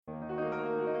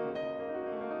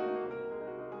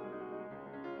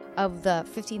of the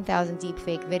 15,000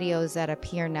 deepfake videos that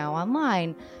appear now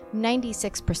online,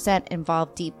 96%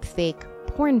 involve deepfake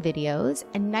porn videos,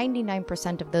 and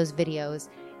 99% of those videos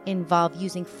involve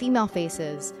using female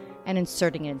faces and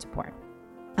inserting it into porn.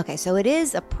 Okay, so it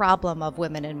is a problem of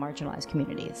women in marginalized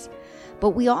communities.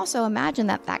 But we also imagine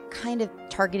that that kind of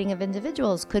targeting of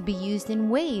individuals could be used in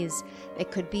ways.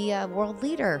 It could be a world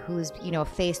leader who's,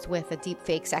 faced with a deep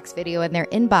fake sex video in their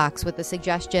inbox with the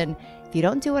suggestion, if you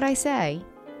don't do what I say,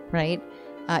 right?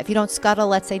 If you don't scuttle,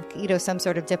 let's say, some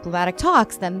sort of diplomatic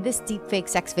talks, then this deep fake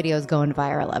sex video is going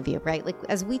viral of you, right? Like,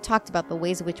 as we talked about the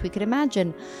ways in which we could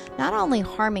imagine not only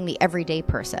harming the everyday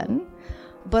person,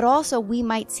 but also we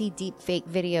might see deep fake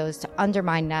videos to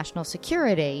undermine national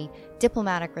security,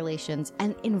 diplomatic relations,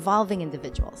 and involving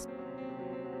individuals.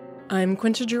 I'm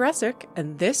Quinta Jurecic,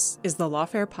 and this is the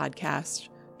Lawfare Podcast,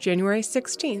 January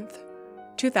 16th,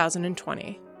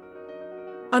 2020.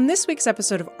 On this week's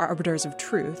episode of Arbiters of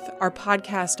Truth, our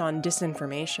podcast on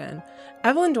disinformation,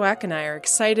 Evelyn Dweck and I are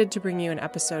excited to bring you an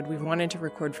episode we've wanted to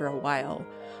record for a while,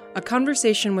 a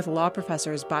conversation with law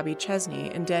professors Bobby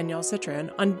Chesney and Danielle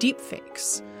Citron on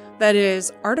deepfakes, that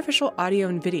is, artificial audio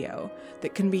and video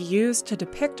that can be used to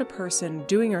depict a person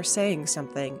doing or saying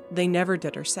something they never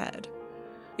did or said.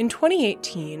 In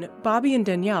 2018, Bobby and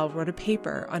Danielle wrote a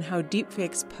paper on how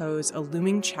deepfakes pose a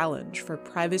looming challenge for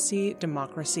privacy,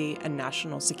 democracy, and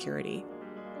national security.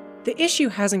 The issue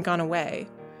hasn't gone away.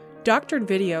 Doctored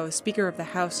video Speaker of the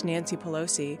House Nancy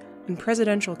Pelosi and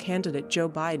presidential candidate Joe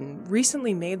Biden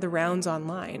recently made the rounds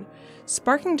online,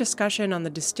 sparking discussion on the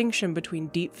distinction between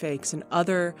deepfakes and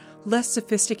other, less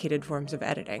sophisticated forms of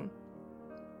editing.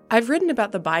 I've written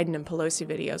about the Biden and Pelosi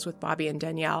videos with Bobby and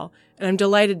Danielle, and I'm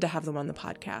delighted to have them on the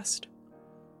podcast.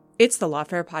 It's the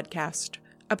Lawfare Podcast,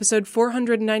 episode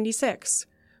 496,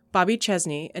 Bobby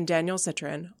Chesney and Danielle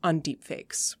Citron on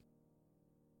deepfakes.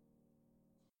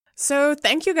 So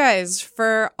thank you guys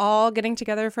for all getting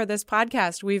together for this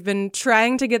podcast. We've been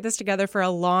trying to get this together for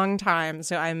a long time,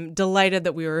 so I'm delighted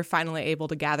that we were finally able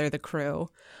to gather the crew.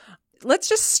 Let's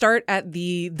just start at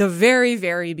the very,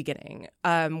 very beginning.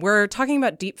 We're talking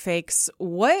about deepfakes.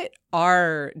 What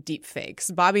are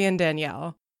deepfakes? Bobby and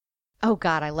Danielle. Oh,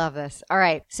 God, I love this. All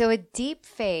right. So a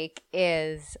deepfake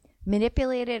is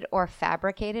manipulated or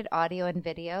fabricated audio and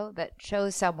video that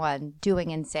shows someone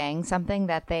doing and saying something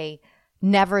that they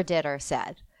never did or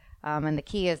said. And the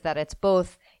key is that it's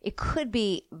both, it could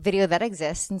be video that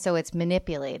exists, and so it's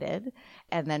manipulated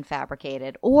and then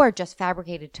fabricated, or just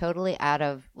fabricated totally out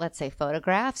of, let's say,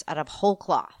 photographs, out of whole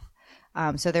cloth.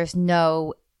 So there's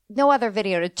no other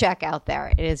video to check out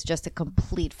there. It is just a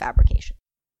complete fabrication.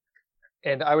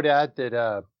 And I would add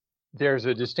that there's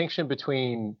a distinction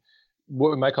between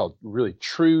what we might call really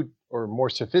true or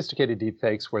more sophisticated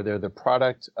deepfakes, where they're the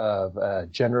product of a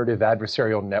generative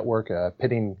adversarial network,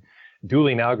 pitting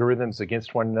dueling algorithms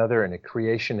against one another in a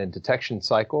creation and detection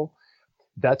cycle.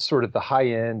 That's sort of the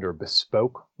high-end or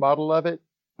bespoke model of it,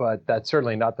 but that's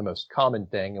certainly not the most common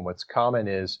thing. And what's common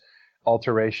is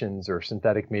alterations or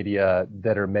synthetic media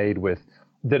that are made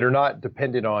that are not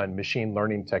dependent on machine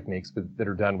learning techniques, but that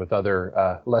are done with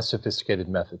other less sophisticated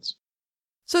methods.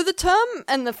 So the term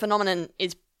and the phenomenon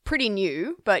is pretty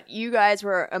new, but you guys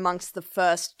were amongst the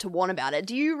first to warn about it.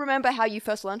 Do you remember how you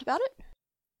first learned about it?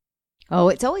 Oh,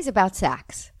 it's always about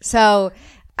sex. So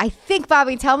I think,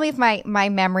 Bobby, tell me if my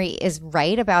memory is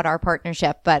right about our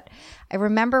partnership, but I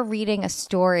remember reading a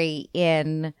story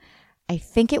in, I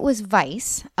think it was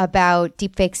Vice, about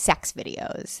deepfake sex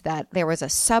videos, that there was a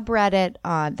subreddit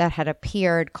that had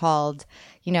appeared called,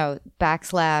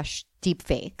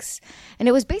 /deepfakes. And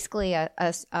it was basically a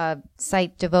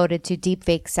site devoted to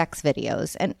deepfake sex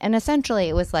videos. And essentially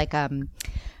it was like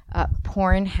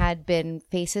porn had been,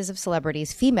 faces of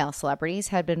celebrities, female celebrities,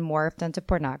 had been morphed into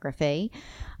pornography.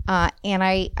 And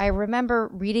I remember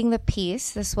reading the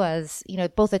piece. This was,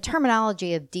 both the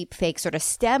terminology of deepfake sort of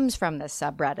stems from this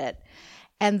subreddit.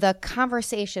 And the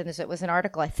conversation, it was an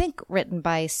article, I think, written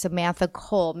by Samantha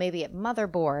Cole, maybe at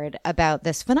Motherboard, about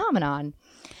this phenomenon.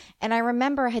 And I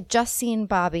remember I had just seen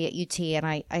Bobby at UT,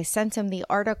 and I sent him the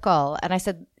article. And I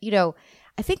said,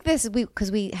 I think this is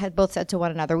because we had both said to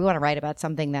one another, we want to write about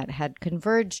something that had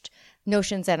converged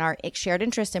notions and our shared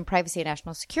interest in privacy and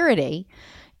national security.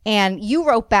 And you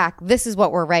wrote back, this is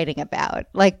what we're writing about.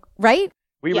 Like, right?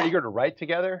 We were eager to write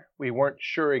together. We weren't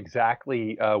sure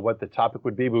exactly what the topic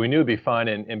would be, but we knew it'd be fun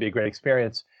and be a great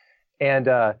experience. And,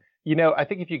 I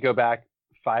think if you go back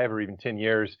 5 or even 10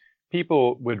 years,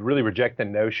 people would really reject the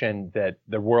notion that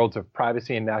the worlds of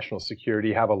privacy and national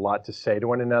security have a lot to say to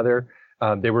one another.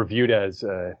 They were viewed as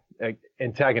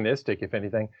antagonistic, if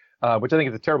anything. which I think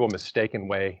is a terrible mistaken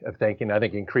way of thinking. I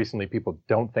think increasingly people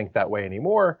don't think that way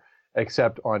anymore,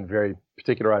 except on very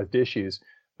particularized issues.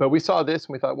 But we saw this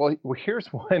and we thought, well, here's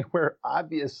one where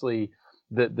obviously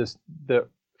the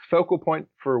focal point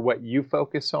for what you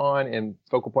focus on and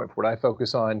focal point for what I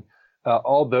focus on,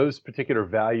 all those particular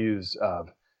values of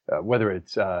whether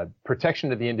it's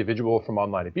protection of the individual from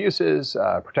online abuses,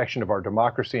 protection of our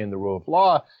democracy and the rule of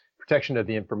law, protection of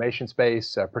the information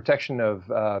space, protection of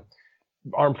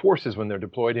armed forces when they're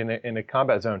deployed in a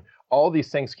combat zone. All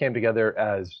these things came together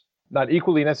as not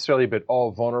equally necessarily, but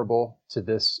all vulnerable to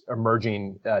this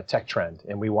emerging tech trend.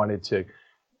 And we wanted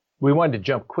to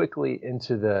jump quickly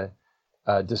into the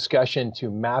discussion to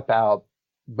map out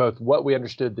both what we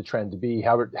understood the trend to be,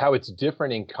 how it's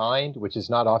different in kind, which is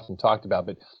not often talked about,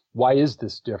 but why is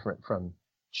this different from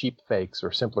cheap fakes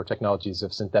or simpler technologies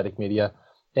of synthetic media?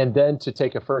 And then to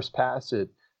take a first pass at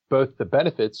both the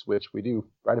benefits, which we do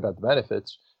write about the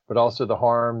benefits, but also the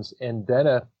harms, and then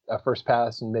a first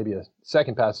pass and maybe a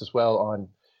second pass as well on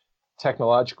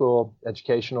technological,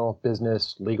 educational,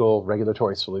 business, legal,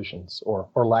 regulatory solutions or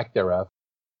lack thereof.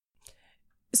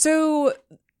 So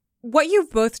what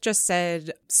you've both just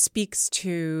said speaks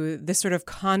to this sort of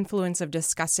confluence of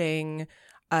discussing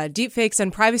deepfakes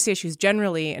and privacy issues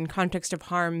generally in context of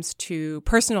harms to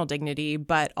personal dignity,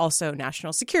 but also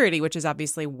national security, which is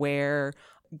obviously where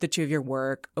the two of your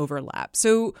work overlap.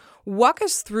 So walk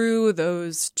us through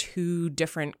those two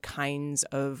different kinds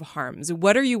of harms.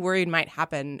 What are you worried might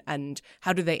happen and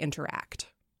how do they interact?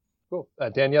 Cool.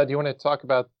 Danielle, do you want to talk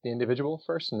about the individual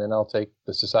first and then I'll take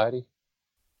the society?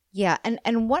 Yeah.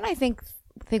 And one I think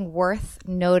worth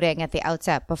noting at the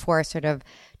outset before sort of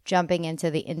jumping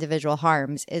into the individual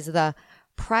harms is the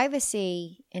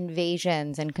privacy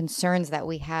invasions and concerns that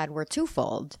we had were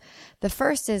twofold. The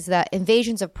first is that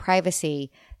invasions of privacy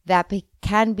that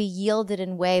can be yielded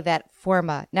in a way that form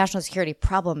a national security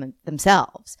problem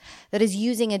themselves. That is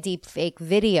using a deep fake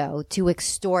video to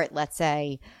extort, let's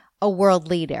say, a world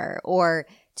leader or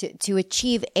to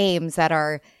achieve aims that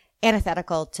are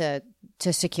antithetical to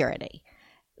security.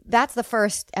 That's the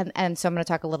first, and so I'm going to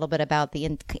talk a little bit about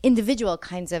the individual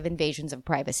kinds of invasions of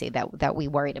privacy that we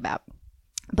worried about,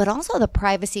 but also the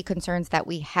privacy concerns that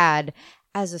we had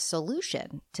as a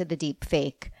solution to the deep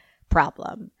fake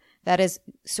problem. That is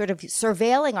sort of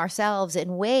surveilling ourselves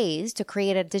in ways to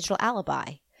create a digital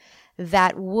alibi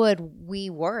that would, we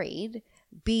worried,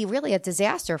 be really a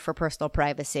disaster for personal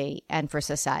privacy and for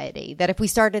society. That if we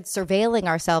started surveilling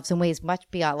ourselves in ways much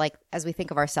beyond, like as we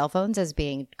think of our cell phones as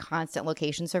being constant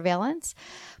location surveillance,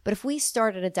 but if we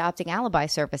started adopting alibi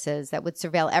services that would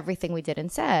surveil everything we did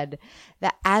and said,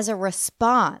 that as a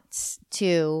response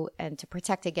to and to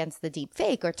protect against the deep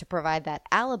fake or to provide that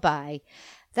alibi,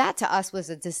 that to us was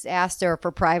a disaster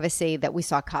for privacy that we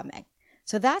saw coming.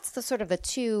 So that's the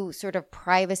two sort of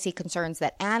privacy concerns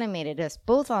that animated us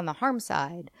both on the harm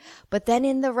side, but then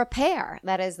in the repair,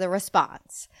 that is the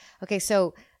response. Okay,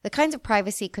 so the kinds of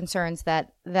privacy concerns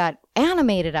that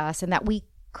animated us and that we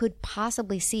could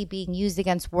possibly see being used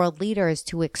against world leaders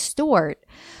to extort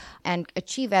and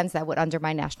achieve ends that would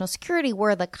undermine national security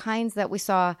were the kinds that we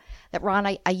saw that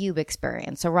Rana Ayyub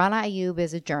experienced. So Rana Ayyub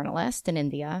is a journalist in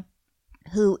India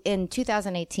who in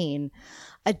 2018,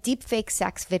 a deepfake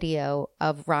sex video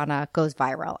of Rana goes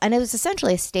viral. And it was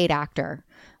essentially a state actor.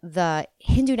 The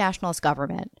Hindu nationalist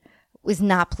government was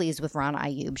not pleased with Rana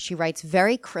Ayyub. She writes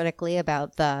very critically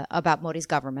about Modi's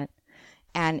government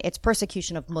and its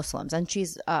persecution of Muslims. And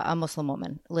she's a Muslim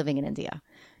woman living in India.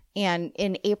 And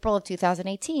in April of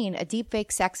 2018, a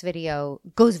deepfake sex video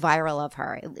goes viral of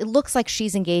her. It looks like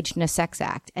she's engaged in a sex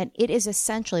act. And it is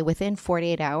essentially within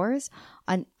 48 hours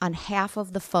on half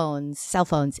of the cell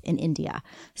phones in India,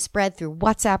 spread through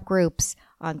WhatsApp groups,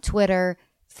 on Twitter,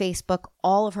 Facebook.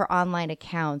 All of her online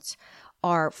accounts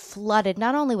are flooded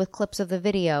not only with clips of the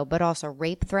video, but also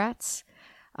rape threats,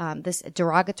 this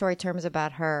derogatory terms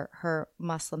about her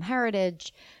Muslim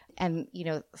heritage, and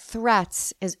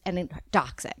threats and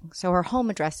doxing. So her home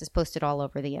address is posted all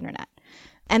over the internet,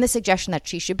 and the suggestion that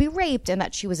she should be raped and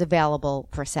that she was available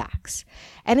for sex.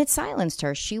 And it silenced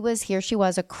her. She was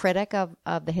a critic of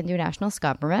the Hindu nationalist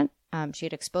government. She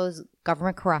had exposed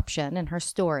government corruption in her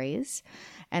stories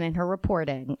and in her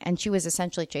reporting, and she was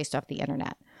essentially chased off the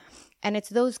internet. And it's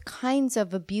those kinds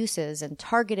of abuses and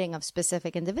targeting of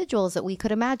specific individuals that we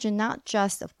could imagine not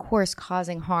just, of course,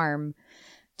 causing harm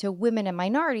to women and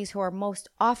minorities who are most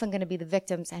often going to be the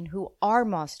victims and who are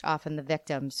most often the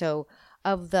victims. So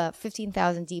of the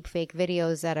 15,000 deepfake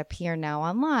videos that appear now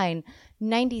online,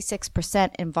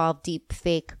 96% involve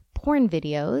deepfake porn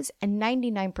videos, and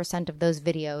 99% of those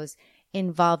videos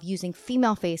involve using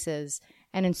female faces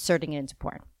and inserting it into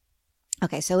porn.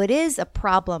 Okay, so it is a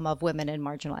problem of women in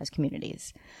marginalized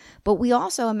communities. But we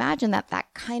also imagine that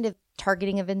that kind of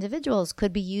targeting of individuals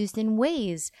could be used in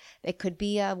ways. It could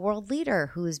be a world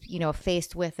leader who's,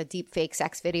 faced with a deep fake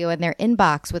sex video in their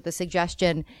inbox with the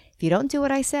suggestion, if you don't do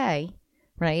what I say,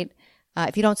 right?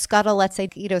 If you don't scuttle, let's say,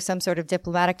 some sort of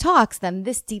diplomatic talks, then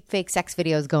this deep fake sex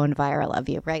video is going viral of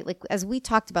you, right? Like, as we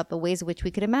talked about the ways in which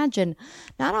we could imagine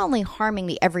not only harming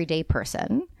the everyday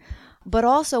person, but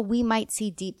also we might see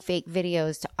deep fake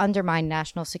videos to undermine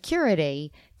national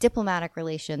security, diplomatic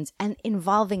relations, and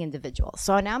involving individuals.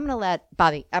 So now I'm going to let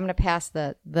Bobby, I'm going to pass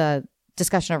the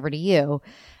discussion over to you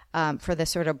for the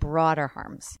sort of broader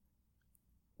harms.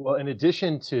 Well, in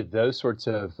addition to those sorts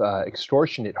of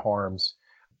extortionate harms,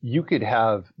 you could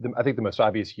have, I think the most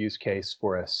obvious use case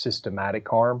for a systematic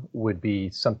harm would be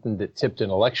something that tipped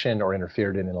an election or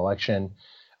interfered in an election.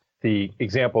 The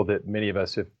example that many of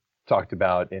us have talked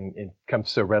about and comes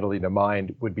so readily to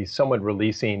mind would be someone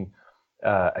releasing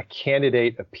a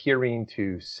candidate appearing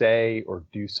to say or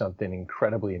do something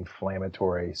incredibly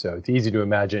inflammatory. So it's easy to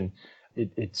imagine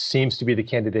it seems to be the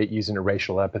candidate using a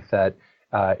racial epithet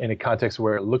in a context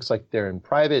where it looks like they're in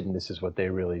private and this is what they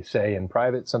really say in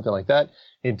private, something like that.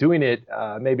 And doing it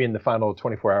maybe in the final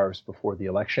 24 hours before the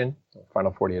election,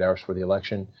 final 48 hours before the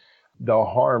election, the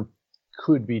harm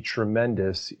could be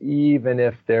tremendous, even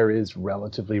if there is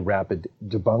relatively rapid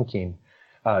debunking.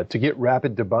 To get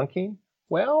rapid debunking,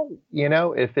 well,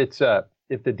 if the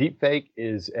deepfake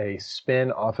is a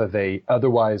spin off of a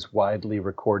otherwise widely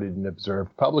recorded and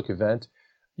observed public event,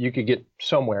 you could get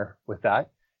somewhere with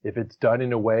that. If it's done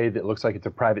in a way that looks like it's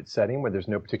a private setting where there's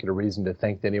no particular reason to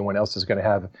think that anyone else is going to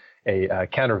have a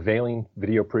countervailing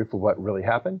video proof of what really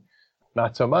happened,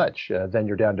 not so much. Then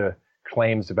you're down to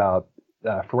claims about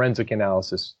forensic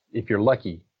analysis, if you're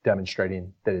lucky,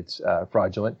 demonstrating that it's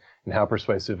fraudulent. And how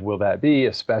persuasive will that be,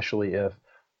 especially if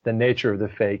the nature of the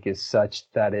fake is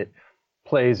such that it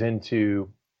plays into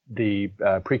the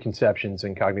preconceptions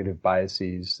and cognitive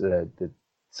biases that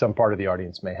some part of the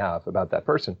audience may have about that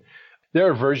person. There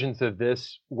are versions of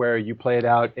this where you play it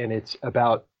out and it's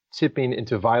about tipping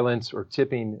into violence or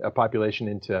tipping a population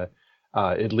into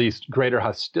at least greater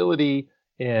hostility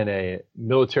in a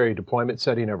military deployment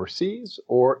setting overseas,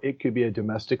 or it could be a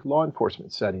domestic law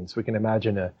enforcement setting. So we can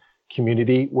imagine a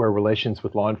community where relations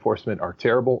with law enforcement are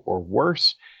terrible or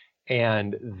worse,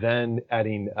 and then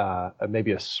adding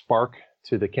maybe a spark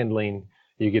to the kindling,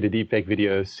 you get a deepfake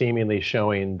video seemingly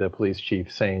showing the police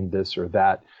chief saying this or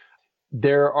that.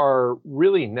 There are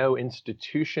really no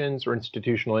institutions or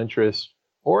institutional interests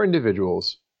or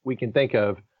individuals we can think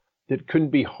of that couldn't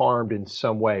be harmed in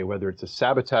some way, whether it's a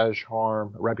sabotage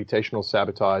harm, a reputational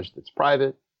sabotage that's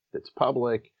private, that's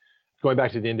public. Going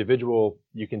back to the individual,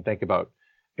 you can think about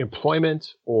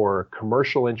employment or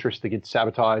commercial interests that get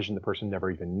sabotaged and the person never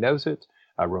even knows it,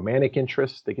 romantic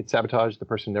interests that get sabotaged, the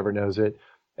person never knows it.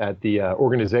 At the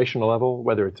organizational level,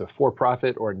 whether it's a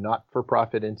for-profit or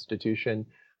not-for-profit institution,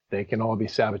 they can all be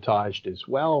sabotaged as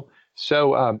well.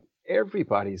 So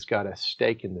everybody's got a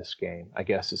stake in this game, I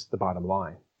guess is the bottom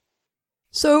line.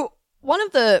 So one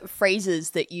of the phrases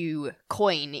that you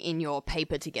coin in your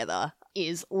paper together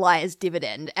is liar's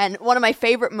dividend. And one of my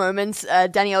favorite moments,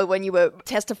 Danielle, when you were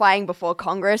testifying before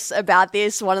Congress about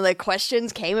this, one of the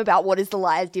questions came about what is the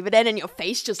liar's dividend, and your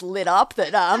face just lit up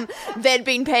that they'd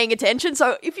been paying attention.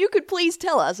 So if you could please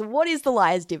tell us, what is the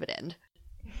liar's dividend?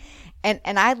 And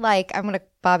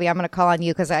Bobby, I'm going to call on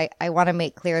you because I want to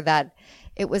make clear that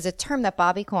it was a term that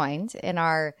Bobby coined in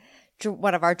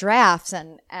one of our drafts,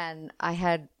 and I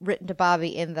had written to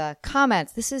Bobby in the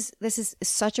comments. This is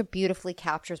such a beautifully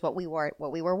captures what we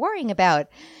were worrying about.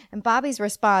 And Bobby's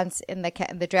response in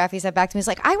the draft he sent back to me is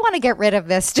like, I want to get rid of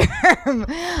this term.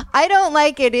 I don't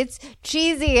like it. It's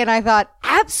cheesy. And I thought,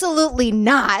 absolutely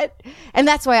not. And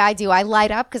that's why I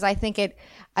light up because I think it.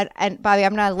 And Bobby,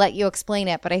 I'm going to let you explain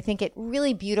it, but I think it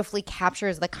really beautifully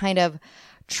captures the kind of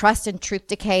trust and truth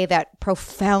decay that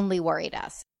profoundly worried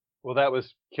us. Well, that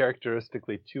was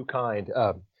characteristically too kind.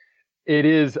 It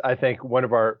is, I think, one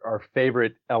of our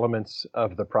favorite elements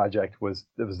of the project was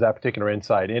that particular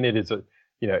insight, and it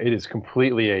is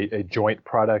completely a joint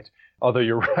product. Although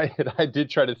you're right that I did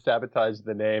try to sabotage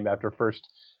the name after first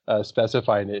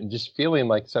specifying it, and just feeling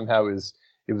like somehow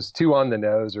it was too on the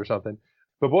nose or something.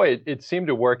 But boy, it seemed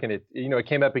to work, and it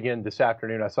came up again this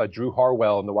afternoon. I saw Drew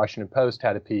Harwell in the Washington Post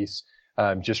had a piece,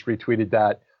 just retweeted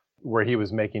that, where he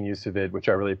was making use of it, which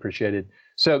I really appreciated.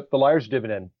 So the liar's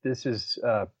dividend, this is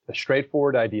a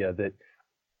straightforward idea that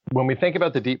when we think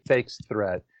about the deepfakes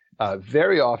threat,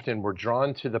 very often we're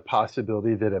drawn to the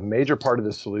possibility that a major part of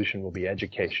the solution will be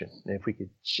education. And if we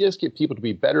could just get people to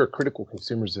be better critical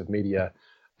consumers of media,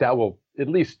 that will at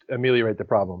least ameliorate the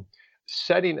problem.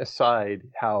 Setting aside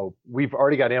how we've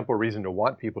already got ample reason to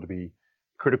want people to be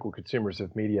critical consumers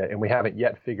of media, and we haven't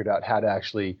yet figured out how to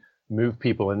actually move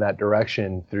people in that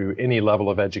direction through any level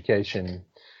of education.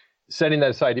 Setting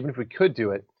that aside, even if we could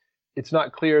do it, it's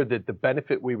not clear that the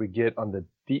benefit we would get on the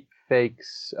deep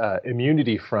fakes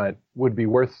immunity front would be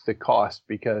worth the cost,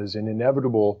 because an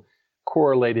inevitable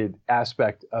correlated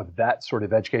aspect of that sort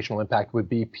of educational impact would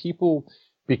be people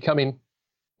becoming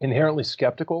inherently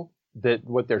skeptical that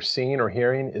what they're seeing or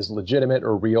hearing is legitimate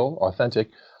or real, authentic,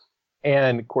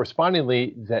 and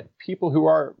correspondingly that people who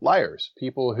are liars,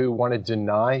 people who want to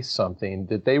deny something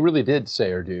that they really did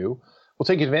say or do, will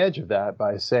take advantage of that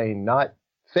by saying not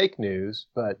fake news,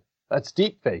 but that's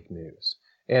deep fake news.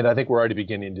 And I think we're already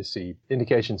beginning to see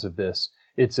indications of this.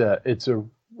 It's a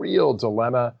real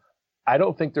dilemma. I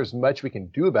don't think there's much we can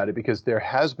do about it, because there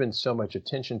has been so much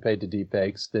attention paid to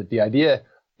deepfakes that the idea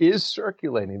is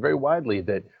circulating very widely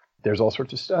that there's all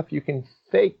sorts of stuff you can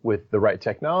fake with the right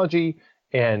technology,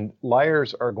 and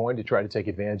liars are going to try to take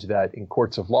advantage of that in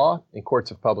courts of law, in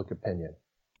courts of public opinion.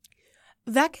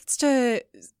 That gets to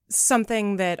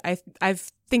something that I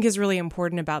think is really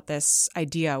important about this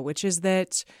idea, which is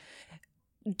that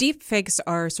deepfakes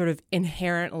are sort of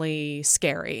inherently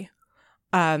scary.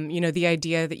 The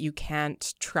idea that you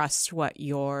can't trust what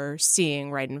you're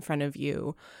seeing right in front of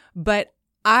you. But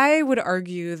I would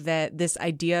argue that this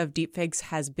idea of deepfakes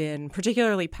has been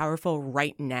particularly powerful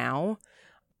right now,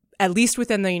 at least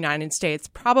within the United States,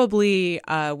 probably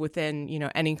within,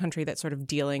 any country that's sort of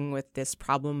dealing with this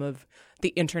problem of the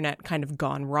internet kind of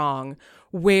gone wrong,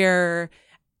 where,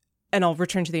 and I'll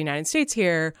return to the United States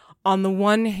here, on the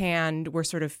one hand, we're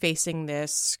sort of facing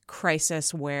this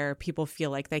crisis where people feel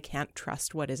like they can't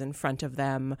trust what is in front of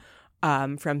them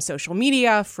from social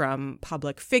media, from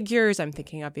public figures. I'm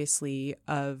thinking obviously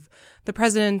of the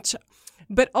president,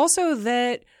 but also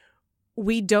that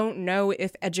we don't know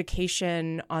if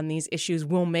education on these issues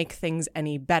will make things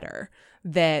any better.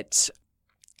 That,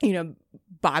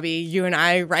 Bobby, you and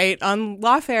I write on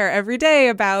Lawfare every day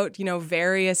about,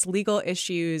 various legal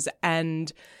issues,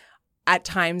 and at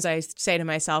times I say to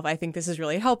myself, I think this is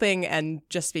really helping. And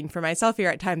just speaking for myself here,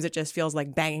 at times it just feels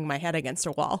like banging my head against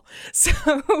a wall. So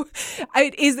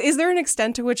is there an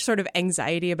extent to which sort of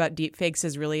anxiety about deepfakes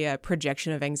is really a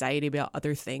projection of anxiety about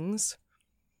other things?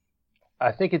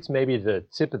 I think it's maybe the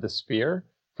tip of the spear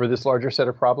for this larger set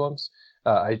of problems.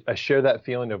 I share that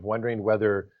feeling of wondering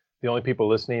whether the only people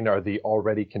listening are the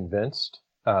already convinced.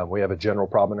 We have a general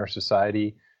problem in our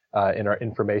society, in our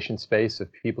information space, of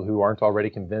people who aren't already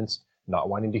convinced, not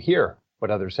wanting to hear what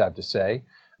others have to say.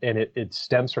 And it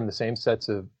stems from the same sets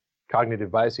of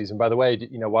cognitive biases. And by the way,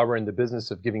 while we're in the business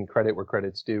of giving credit where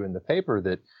credit's due, in the paper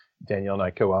that Danielle and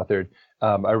I co-authored,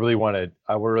 I really want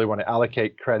to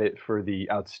allocate credit for the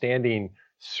outstanding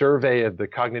survey of the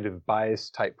cognitive bias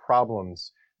type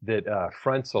problems that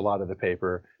fronts a lot of the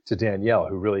paper to Danielle,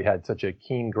 who really had such a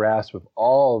keen grasp of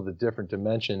all the different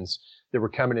dimensions that were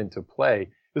coming into play.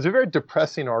 It was a very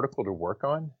depressing article to work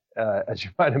on, as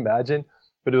you might imagine,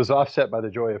 but it was offset by the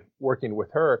joy of working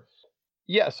with her.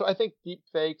 Yeah, so I think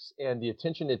deepfakes and the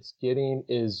attention it's getting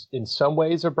is in some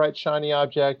ways a bright, shiny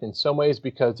object, in some ways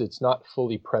because it's not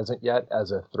fully present yet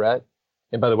as a threat.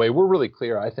 And by the way, we're really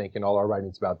clear, I think, in all our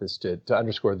writings about this to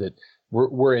underscore that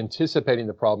we're anticipating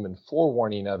the problem and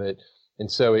forewarning of it.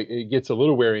 And so it gets a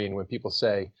little wearying when people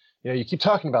say, you keep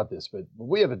talking about this, but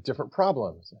we have a different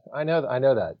problem. I know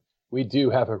that. We do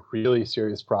have a really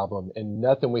serious problem, and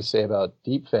nothing we say about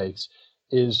deepfakes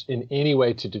is in any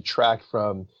way to detract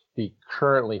from the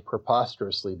currently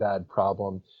preposterously bad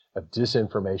problem of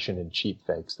disinformation and cheap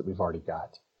fakes that we've already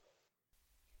got.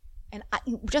 And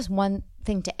just one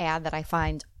thing to add that I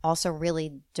find also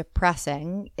really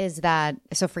depressing is that,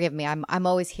 so forgive me, I'm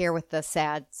always here with the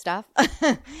sad stuff,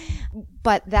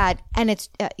 but that, and it's,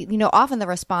 often the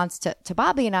response to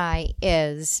Bobby and I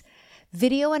is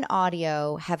video and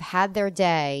audio have had their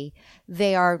day.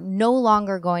 They are no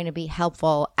longer going to be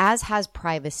helpful, as has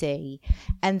privacy.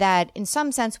 And that in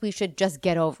some sense, we should just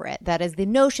get over it. That is, the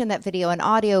notion that video and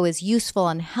audio is useful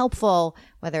and helpful,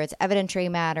 whether it's evidentiary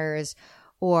matters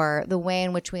or the way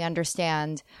in which we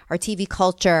understand our TV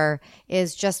culture,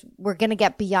 is just, we're going to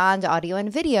get beyond audio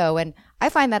and video. And I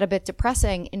find that a bit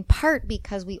depressing, in part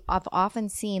because we have often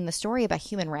seen the story about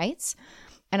human rights,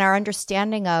 and our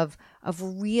understanding of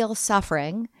real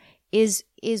suffering is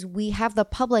we have, the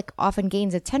public often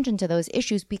gains attention to those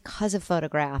issues because of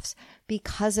photographs,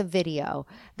 because of video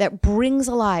that brings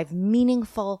alive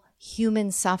meaningful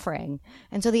human suffering.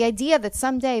 And so the idea that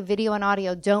someday video and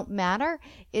audio don't matter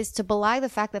is to belie the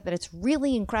fact that it's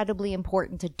really incredibly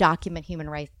important to document human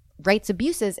rights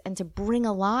abuses and to bring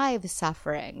alive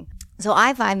suffering. So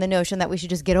I find the notion that we should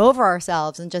just get over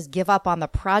ourselves and just give up on the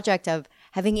project of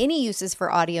having any uses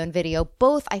for audio and video,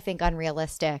 both I think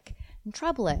unrealistic and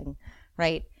troubling,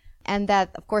 right? And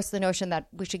that, of course, the notion that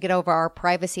we should get over our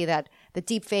privacy, that the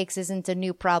deepfakes isn't a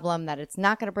new problem, that it's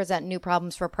not going to present new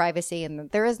problems for privacy, and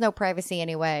that there is no privacy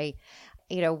anyway.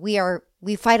 You know,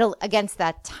 we fight against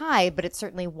that tide, but it's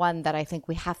certainly one that I think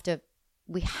we have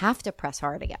to press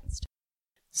hard against.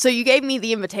 So you gave me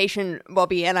the invitation,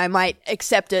 Bobby, and I might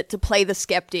accept it, to play the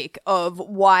skeptic of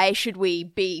why should we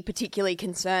be particularly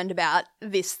concerned about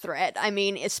this threat? I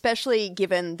mean, especially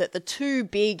given that the two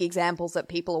big examples that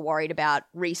people are worried about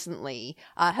recently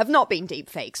have not been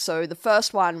deepfakes. So the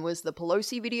first one was the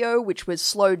Pelosi video, which was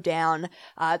slowed down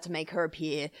to make her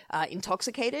appear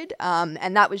intoxicated.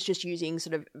 And that was just using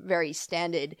sort of very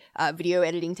standard video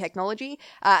editing technology.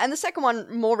 And the second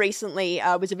one, more recently,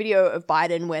 was a video of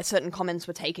Biden where certain comments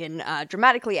were taken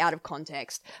dramatically out of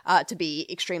context to be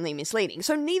extremely misleading.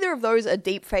 So neither of those are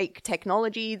deepfake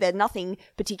technology. They're nothing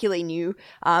particularly new,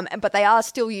 but they are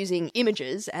still using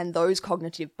images and those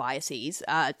cognitive biases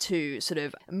to sort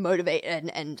of motivate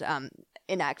and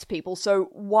enact people. So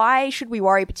why should we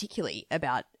worry particularly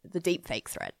about the deepfake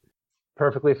threat?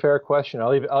 Perfectly fair question.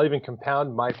 I'll even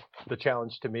compound the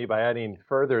challenge to me by adding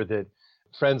further that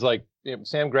friends like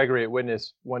Sam Gregory at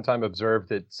Witness one time observed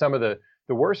that some of the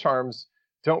worst harms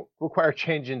don't require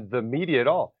changing the media at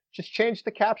all. Just change the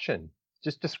caption.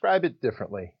 Just describe it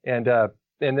differently. And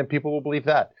then people will believe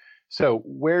that. So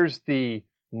where's the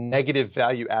negative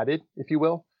value added, if you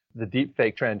will, the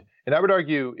deepfake trend? And I would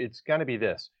argue it's going to be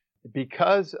this.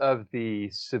 Because of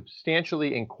the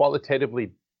substantially and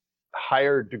qualitatively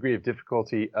higher degree of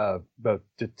difficulty of both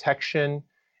detection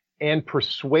and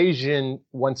persuasion,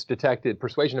 once detected,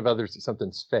 persuasion of others that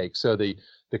something's fake. So the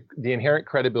inherent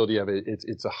credibility of it,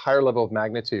 it's a higher level of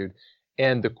magnitude,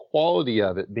 and the quality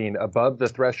of it being above the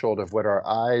threshold of what our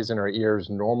eyes and our ears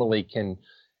normally can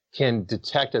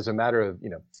detect as a matter of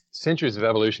centuries of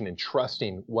evolution and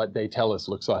trusting what they tell us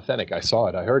looks authentic. I saw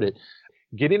it, I heard it.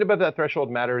 Getting above that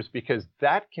threshold matters because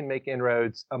that can make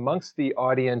inroads amongst the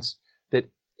audience that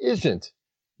isn't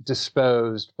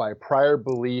disposed by prior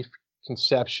belief,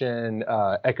 conception,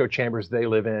 echo chambers they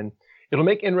live in. It'll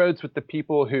make inroads with the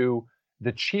people who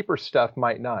the cheaper stuff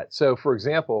might not. So, for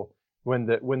example, when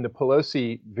the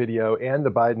Pelosi video and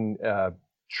the Biden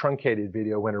truncated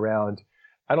video went around,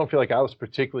 I don't feel like I was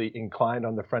particularly inclined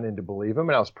on the front end to believe them,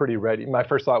 and I was pretty ready. My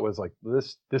first thought was like,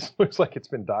 this looks like it's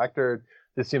been doctored.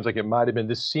 This seems like it might have been.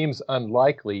 This seems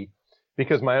unlikely,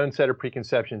 because my own set of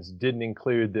preconceptions didn't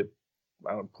include that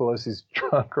Pelosi's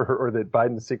drunk or that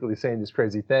Biden's secretly saying these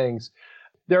crazy things.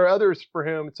 There are others for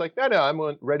whom it's like, no,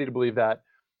 I'm ready to believe that.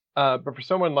 But for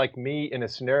someone like me in a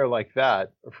scenario like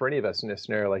that, or for any of us in a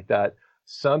scenario like that,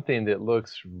 something that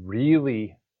looks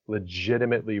really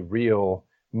legitimately real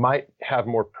might have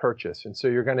more purchase. And so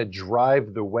you're going to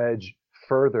drive the wedge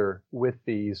further with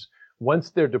these once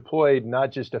they're deployed,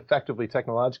 not just effectively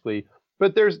technologically,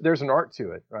 but there's an art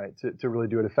to it, right? To really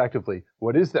do it effectively.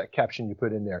 What is that caption you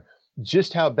put in there?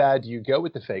 Just how bad do you go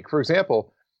with the fake? For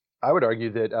example, I would argue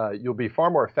that you'll be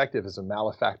far more effective as a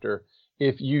malefactor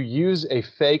if you use a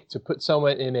fake to put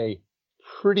someone in a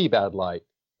pretty bad light,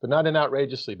 but not an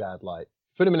outrageously bad light.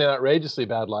 Put them in an outrageously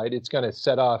bad light, it's going to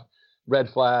set off red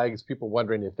flags, people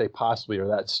wondering if they possibly are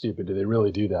that stupid. Do they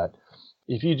really do that?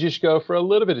 If you just go for a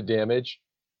little bit of damage,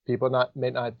 people may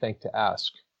not think to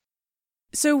ask.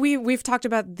 So we've talked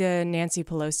about the Nancy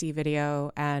Pelosi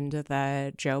video and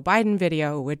the Joe Biden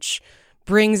video, which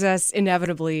brings us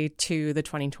inevitably to the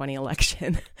 2020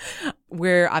 election,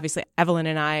 where obviously Evelyn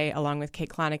and I, along with Kate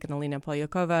Klonik and Alina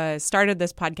Polyakova, started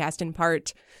this podcast in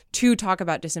part to talk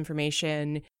about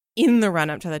disinformation in the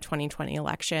run-up to the 2020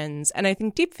 elections. And I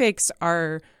think deepfakes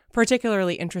are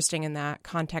particularly interesting in that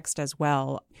context as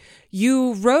well.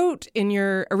 You wrote in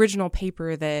your original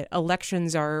paper that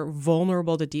elections are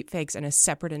vulnerable to deepfakes in a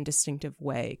separate and distinctive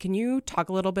way. Can you talk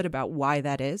a little bit about why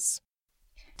that is?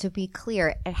 To be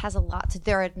clear, it has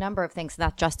there are a number of things,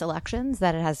 not just elections,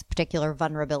 that it has particular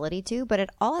vulnerability to, but it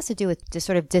all has to do with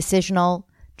sort of decisional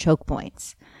choke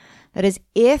points. That is,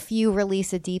 if you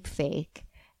release a deepfake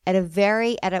at a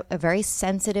very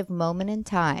sensitive moment in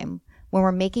time, when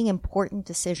we're making important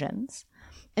decisions,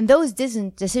 and those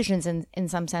decisions in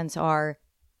some sense are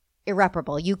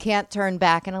irreparable. You can't turn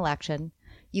back an election.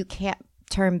 You can't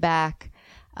turn back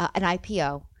an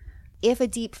IPO. If a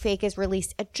deep fake is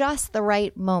released at just the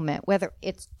right moment, whether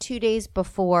it's 2 days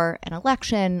before an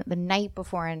election, the night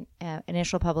before an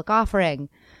initial public offering,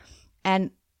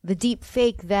 and the deep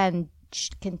fake then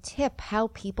can tip how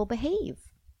people behave.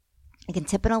 It can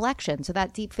tip an election. So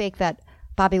that deep fake that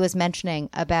Bobby was mentioning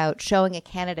about showing a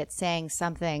candidate saying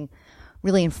something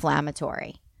really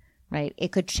inflammatory, right?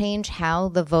 It could change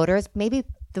how maybe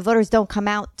the voters don't come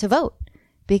out to vote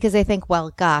because they think, well,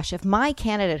 gosh, if my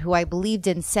candidate who I believed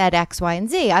in said X, Y, and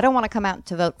Z, I don't want to come out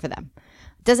to vote for them.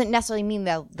 It doesn't necessarily mean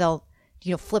they'll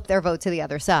flip their vote to the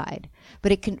other side,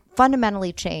 but it can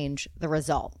fundamentally change the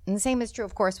result. And the same is true,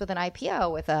 of course, with an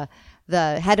IPO, with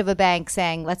the head of a bank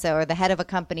saying, or the head of a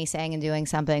company saying and doing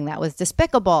something that was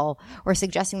despicable or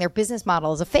suggesting their business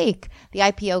model is a fake. The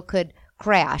IPO could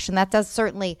crash, and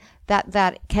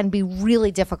that can be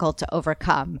really difficult to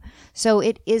overcome. So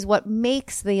it is what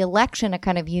makes the election a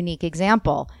kind of unique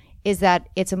example, is that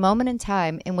it's a moment in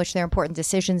time in which there are important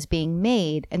decisions being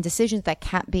made and decisions that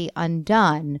can't be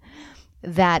undone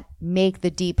that make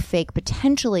the deep fake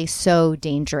potentially so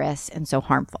dangerous and so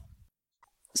harmful.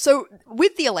 So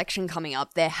with the election coming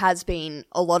up, there has been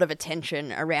a lot of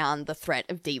attention around the threat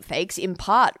of deepfakes, in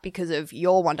part because of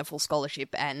your wonderful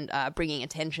scholarship and bringing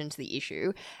attention to the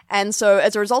issue. And so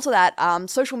as a result of that,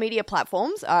 social media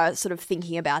platforms are sort of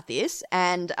thinking about this.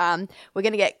 And we're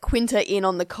going to get Quinta in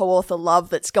on the co-author love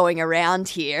that's going around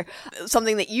here.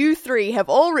 Something that you three have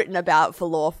all written about for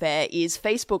Lawfare is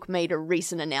Facebook made a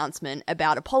recent announcement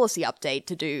about a policy update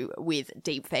to do with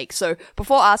deepfakes. So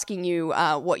before asking you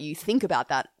what you think about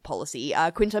that policy,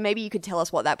 Quinta, maybe you could tell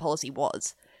us what that policy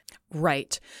was.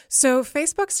 Right. So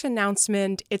Facebook's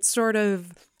announcement, it sort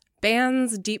of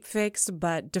bans deepfakes,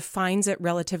 but defines it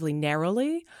relatively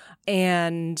narrowly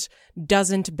and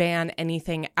doesn't ban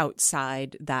anything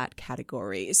outside that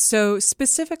category. So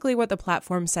specifically what the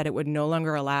platform said it would no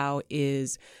longer allow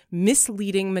is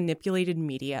misleading manipulated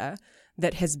media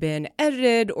that has been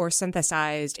edited or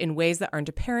synthesized in ways that aren't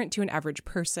apparent to an average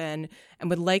person and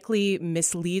would likely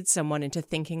mislead someone into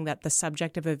thinking that the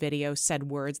subject of a video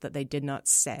said words that they did not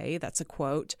say. That's a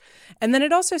quote. And then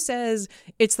it also says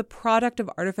it's the product of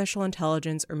artificial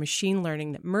intelligence or machine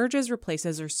learning that merges,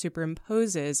 replaces, or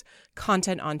superimposes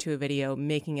content onto a video,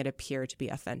 making it appear to be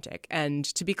authentic. And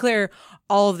to be clear,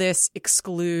 all of this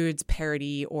excludes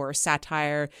parody or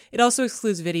satire. It also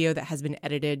excludes video that has been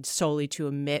edited solely to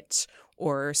omit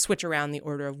or switch around the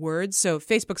order of words. So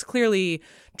Facebook's clearly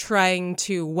trying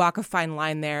to walk a fine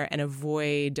line there and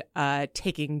avoid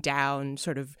taking down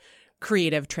sort of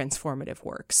creative, transformative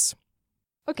works.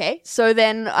 Okay, so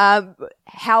then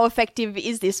how effective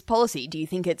is this policy? Do you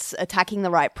think it's attacking the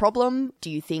right problem?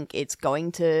 Do you think it's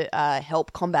going to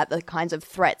help combat the kinds of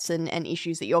threats and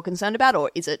issues that you're concerned about, or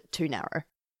is it too narrow?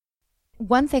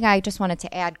 One thing I just wanted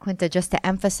to add, Quinta, just to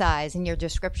emphasize in your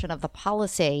description of the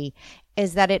policy,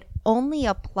 is that it only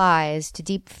applies to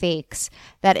deep fakes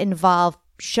that involve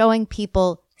showing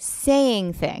people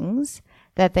saying things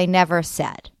that they never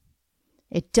said.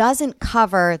 It doesn't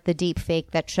cover the deep fake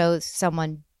that shows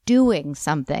someone doing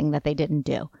something that they didn't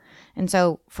do. And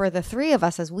so for the three of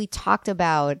us, as we talked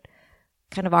about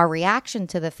kind of our reaction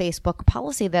to the Facebook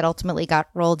policy that ultimately got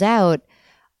rolled out,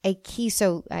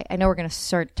 so I know we're going to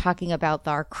start talking about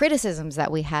our criticisms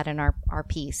that we had in our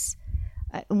piece.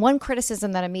 One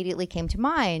criticism that immediately came to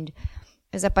mind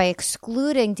is that by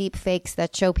excluding deep fakes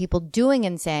that show people doing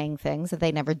and saying things that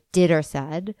they never did or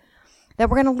said,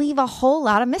 that we're going to leave a whole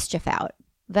lot of mischief out.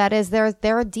 That is, there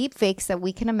are deep fakes that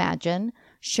we can imagine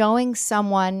showing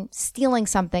someone stealing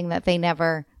something that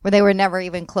where they were never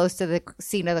even close to the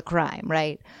scene of the crime,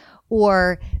 right?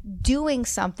 Or doing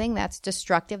something that's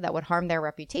destructive that would harm their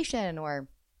reputation or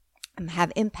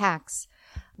have impacts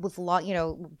with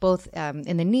both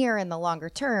in the near and the longer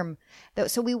term.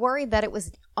 So we worried that it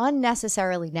was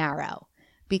unnecessarily narrow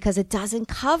because it doesn't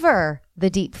cover the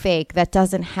deep fake that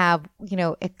doesn't have,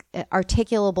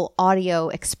 articulable audio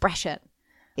expression.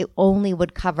 It only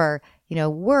would cover,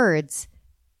 words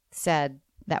said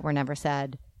that were never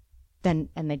said, and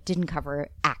they didn't cover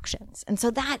actions. And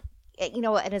so that, and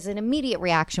as an immediate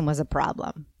reaction was a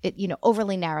problem. It,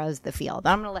 overly narrows the field.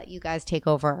 I'm going to let you guys take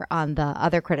over on the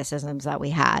other criticisms that we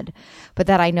had, but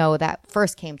that I know that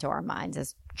first came to our minds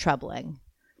as troubling.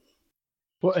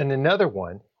 Well, and another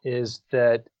one is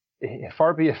that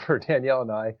far be it for Danielle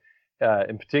and I,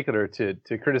 in particular,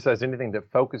 to criticize anything that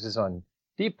focuses on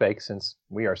deepfakes, since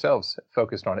we ourselves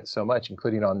focused on it so much,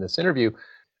 including on this interview.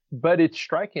 But it's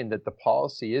striking that the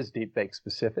policy is deepfake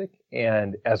specific.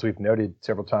 And as we've noted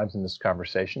several times in this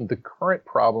conversation, the current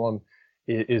problem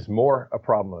is more a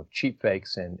problem of cheap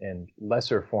fakes and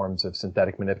lesser forms of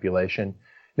synthetic manipulation.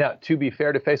 Now, to be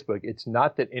fair to Facebook, it's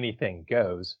not that anything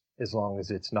goes as long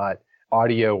as it's not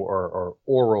audio or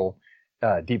oral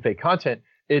deepfake content.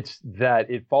 It's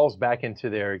that it falls back into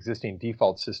their existing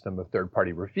default system of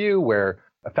third-party review, where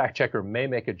a fact checker may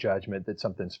make a judgment that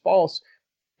something's false,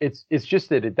 It's just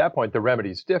that at that point the remedy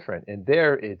is different, and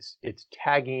there it's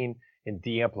tagging and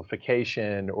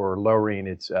de-amplification or lowering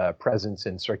its presence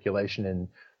in circulation in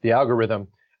the algorithm,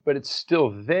 but it's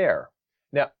still there.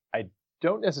 Now, I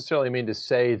don't necessarily mean to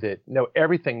say that no,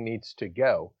 everything needs to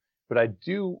go, but I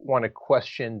do want to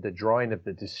question the drawing of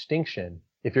the distinction.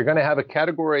 If you're going to have a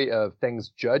category of things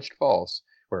judged false,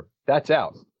 where that's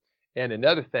out, and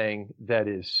another thing that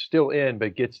is still in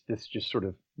but gets this just sort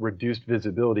of reduced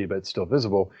visibility but still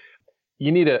visible,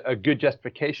 you need a good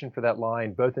justification for that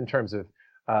line, both in terms of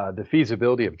the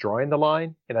feasibility of drawing the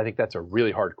line, and I think that's a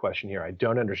really hard question here. I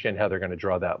don't understand how they're going to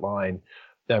draw that line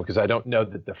because I don't know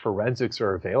that the forensics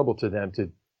are available to them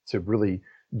to really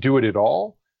do it at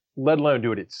all, let alone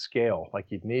do it at scale like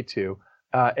you'd need to.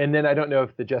 And then I don't know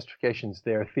if the justification's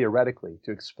there theoretically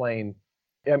to explain.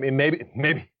 I mean,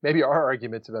 maybe our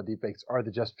arguments about deepfakes are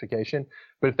the justification,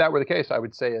 but if that were the case, I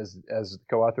would say as the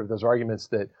co-author of those arguments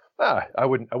that I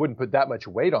wouldn't put that much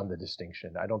weight on the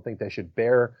distinction. I don't think they should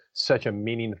bear such a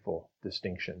meaningful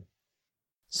distinction.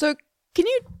 So can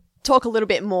you talk a little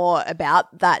bit more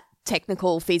about that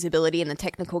technical feasibility and the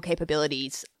technical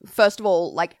capabilities? First of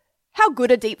all, like, how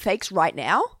good are deepfakes right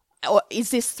now? Or is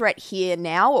this threat here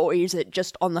now, or is it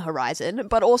just on the horizon?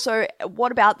 But also,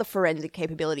 what about the forensic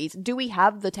capabilities? Do we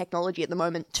have the technology at the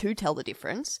moment to tell the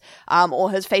difference?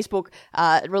 Or has Facebook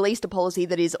released a policy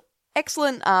that is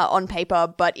excellent on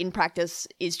paper, but in practice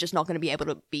is just not going to be able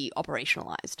to be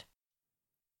operationalized?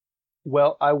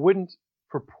 Well, I wouldn't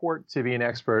purport to be an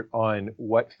expert on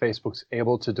what Facebook's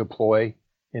able to deploy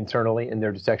internally in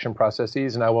their detection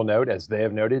processes. And I will note, as they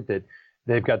have noted, that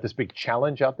they've got this big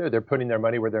challenge out there. They're putting their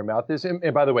money where their mouth is.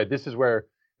 And by the way, this is where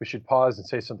we should pause and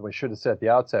say something we should have said at the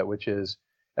outset, which is,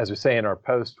 as we say in our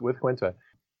post with Quinta,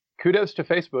 kudos to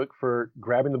Facebook for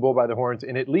grabbing the bull by the horns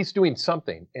and at least doing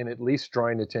something, and at least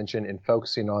drawing attention and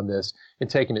focusing on this and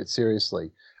taking it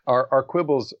seriously. Our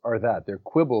quibbles are that. They're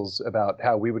quibbles about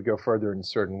how we would go further in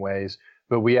certain ways,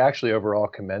 but we actually overall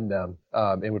commend them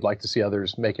and would like to see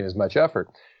others making as much effort.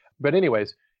 But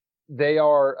anyways, they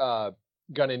are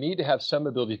going to need to have some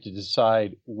ability to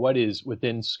decide what is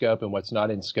within scope and what's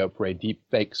not in scope for a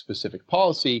deepfake specific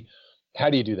policy. How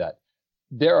do you do that?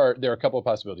 There are a couple of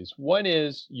possibilities. One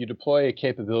is you deploy a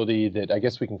capability that I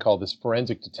guess we can call this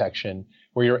forensic detection,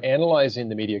 where you're analyzing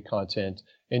the media content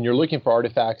and you're looking for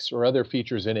artifacts or other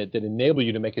features in it that enable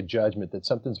you to make a judgment that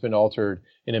something's been altered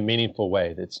in a meaningful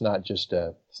way. That's not just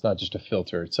a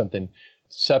filter. It's something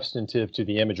substantive to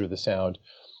the image or the sound.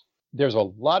 There's a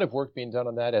lot of work being done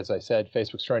on that. As I said,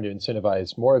 Facebook's trying to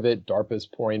incentivize more of it. DARPA's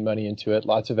pouring money into it.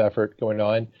 Lots of effort going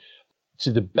on.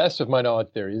 To the best of my knowledge,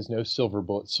 there is no silver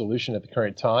bullet solution at the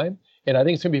current time. And I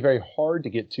think it's going to be very hard to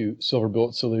get to silver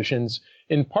bullet solutions,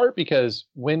 in part because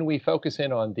when we focus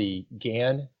in on the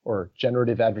GAN, or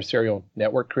generative adversarial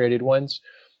network created ones,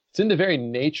 it's in the very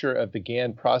nature of the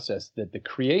GAN process that the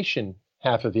creation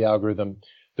half of the algorithm,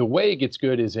 the way it gets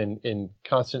good is in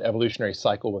constant evolutionary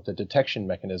cycle with a detection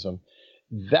mechanism.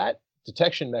 That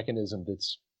detection mechanism that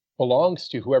belongs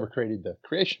to whoever created the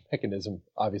creation mechanism,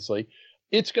 obviously,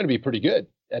 it's going to be pretty good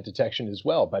at detection as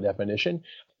well, by definition.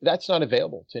 That's not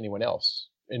available to anyone else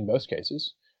in most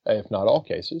cases, if not all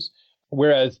cases.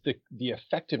 Whereas the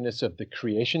effectiveness of the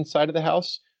creation side of the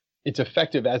house, it's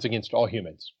effective as against all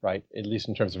humans, right? At least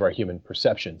in terms of our human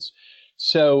perceptions.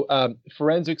 So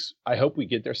forensics, I hope we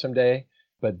get there someday.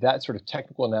 But that sort of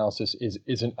technical analysis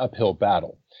is an uphill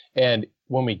battle. And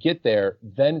when we get there,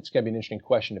 then it's going to be an interesting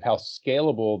question of how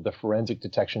scalable the forensic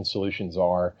detection solutions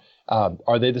are.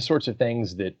 Are they the sorts of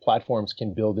things that platforms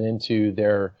can build into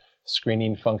their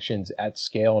screening functions at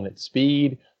scale and at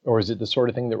speed? Or is it the sort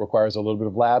of thing that requires a little bit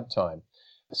of lab time?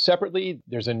 Separately,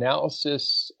 there's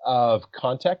analysis of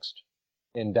context.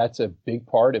 And that's a big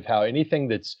part of how anything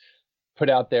that's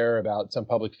put out there about some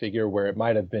public figure where it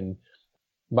might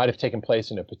have taken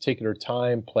place in a particular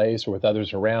time, place, or with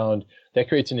others around. That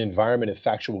creates an environment of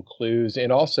factual clues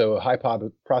and also a high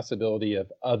possibility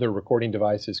of other recording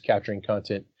devices capturing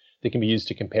content that can be used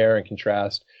to compare and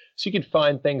contrast. So you can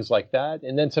find things like that.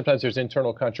 And then sometimes there's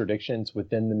internal contradictions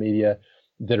within the media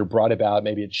that are brought about.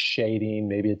 Maybe it's shading,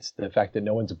 maybe it's the fact that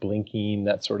no one's blinking,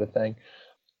 that sort of thing.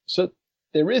 So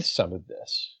there is some of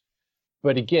this.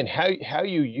 But again, how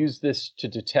you use this to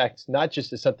detect not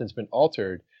just that something's been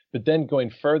altered, but then going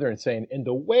further and saying, and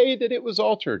the way that it was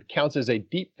altered counts as a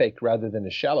deep fake rather than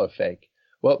a shallow fake.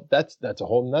 Well, that's a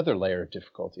whole nother layer of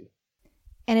difficulty.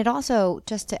 And it also,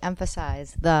 just to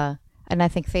emphasize and I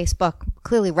think Facebook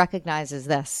clearly recognizes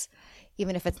this,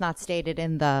 even if it's not stated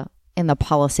in the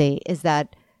policy, is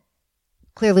that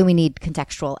clearly we need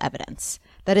contextual evidence.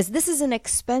 That is, this is an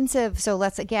expensive, so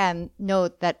let's again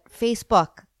note that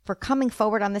Facebook, for coming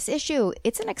forward on this issue.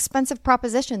 It's an expensive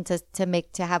proposition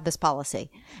to have this policy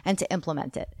and to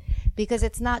implement it, because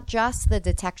it's not just the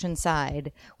detection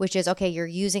side, which is, okay, you're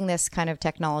using this kind of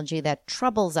technology that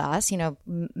troubles us,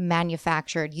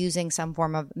 manufactured using some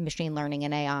form of machine learning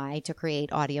and AI to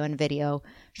create audio and video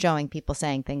showing people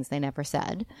saying things they never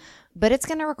said. But it's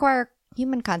going to require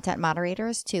human content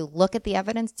moderators to look at the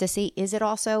evidence to see, is it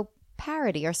also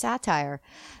parody or satire,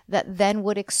 that then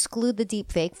would exclude the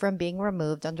deepfake from being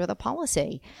removed under the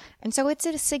policy. And so it's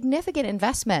a significant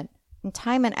investment in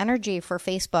time and energy for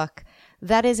Facebook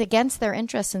that is against their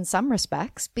interests in some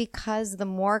respects, because the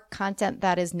more content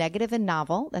that is negative and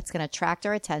novel, that's going to attract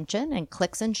our attention and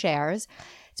clicks and shares,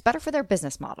 it's better for their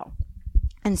business model.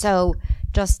 And so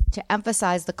just to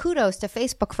emphasize the kudos to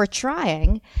Facebook for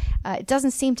trying, it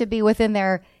doesn't seem to be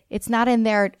it's not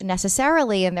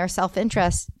necessarily in their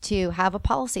self-interest to have a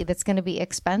policy that's going to be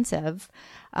expensive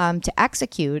to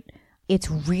execute.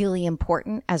 It's really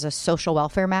important as a social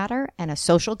welfare matter and a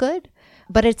social good,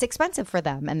 but it's expensive for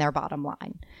them and their bottom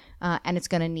line. And it's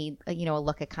going to need, a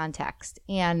look at context.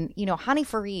 And, Hani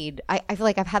Farid, I feel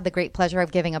like I've had the great pleasure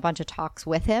of giving a bunch of talks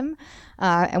with him.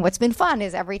 And what's been fun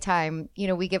is every time,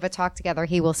 we give a talk together,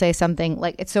 he will say something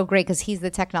like, it's so great because he's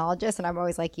the technologist. And I'm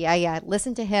always like, yeah,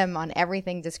 listen to him on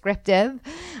everything descriptive.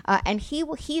 And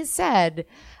he said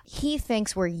he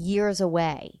thinks we're years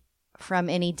away from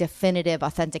any definitive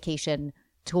authentication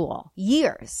tool.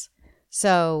 Years.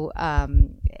 So,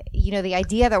 the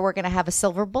idea that we're going to have a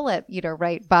silver bullet,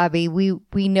 right, Bobby,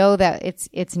 we know that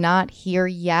it's not here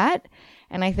yet.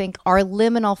 And I think our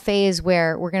liminal phase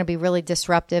where we're going to be really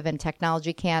disruptive and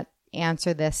technology can't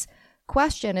answer this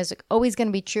question is always going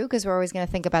to be true, because we're always going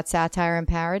to think about satire and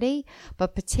parody,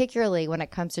 but particularly when it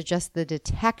comes to just the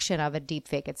detection of a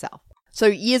deepfake itself. So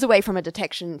years away from a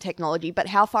detection technology, but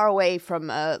how far away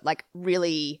from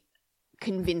really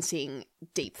convincing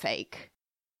deepfake?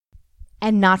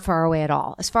 And not far away at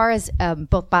all. As far as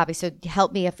both Bobby, so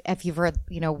help me if you've heard,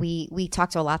 we talk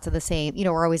to lots of the same,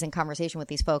 we're always in conversation with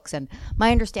these folks. And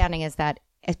my understanding is that,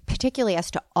 particularly as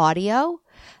to audio,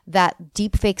 that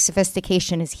deepfake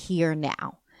sophistication is here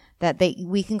now. That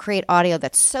we can create audio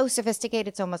that's so sophisticated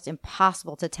it's almost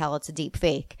impossible to tell it's a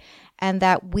deepfake. And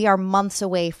that we are months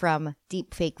away from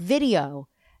deepfake video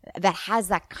that has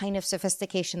that kind of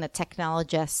sophistication that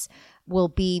technologists will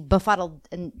be befuddled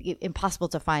and impossible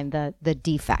to find the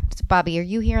defect. Bobby, are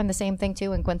you hearing the same thing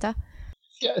too in Quinta?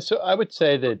 Yeah, so I would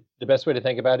say that the best way to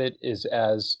think about it is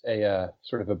as a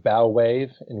sort of a bow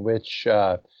wave in which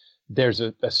there's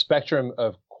a spectrum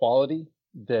of quality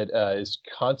that is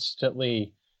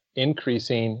constantly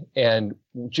increasing, and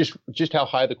just how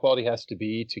high the quality has to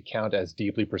be to count as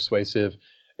deeply persuasive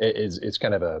is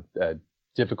kind of a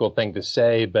difficult thing to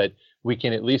say, but we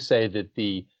can at least say that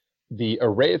the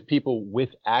array of people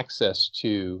with access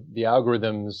to the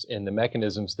algorithms and the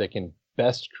mechanisms that can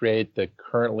best create the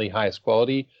currently highest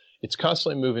quality, it's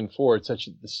constantly moving forward, such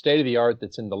that the state of the art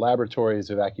that's in the laboratories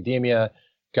of academia,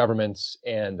 governments,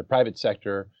 and the private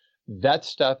sector, that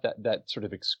stuff, that sort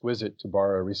of exquisite, to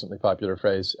borrow a recently popular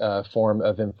phrase, form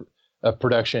of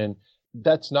production,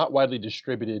 that's not widely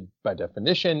distributed by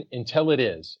definition until it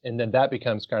is. And then that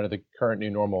becomes kind of the current new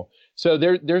normal. So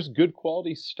there's good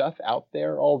quality stuff out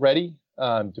there already.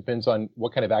 Depends on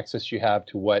what kind of access you have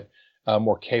to what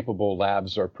more capable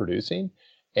labs are producing.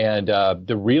 And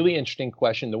the really interesting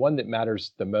question, the one that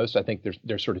matters the most, I think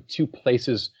there's sort of two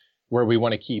places where we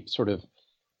want to keep sort of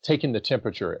taking the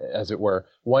temperature, as it were.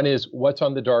 One is what's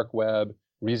on the dark web,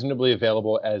 reasonably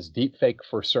available as deepfake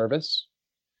for service.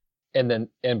 And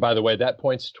by the way, that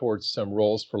points towards some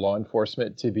roles for law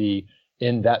enforcement to be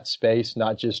in that space,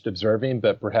 not just observing,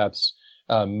 but perhaps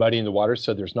muddying the water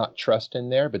so there's not trust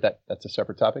in there, but that's a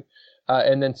separate topic.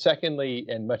 And then secondly,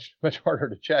 and much harder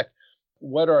to check,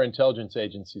 what are intelligence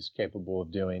agencies capable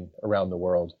of doing around the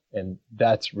world? And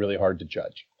that's really hard to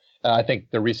judge. I think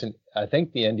the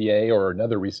NDA or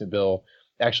another recent bill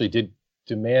actually did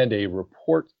demand a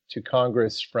report to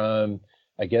Congress from,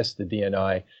 I guess, the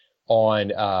DNI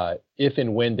on if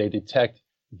and when they detect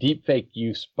deepfake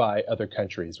use by other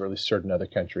countries, or at least certain other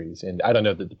countries. And I don't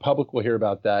know that the public will hear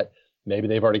about that. Maybe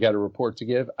they've already got a report to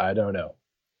give. I don't know.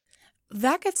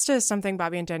 That gets to something,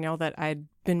 Bobby and Danielle, that I'd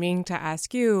been meaning to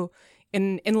ask you.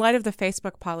 In light of the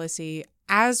Facebook policy,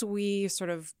 as we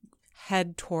sort of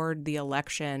head toward the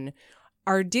election,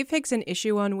 are deepfakes an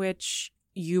issue on which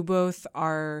you both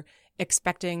are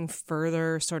expecting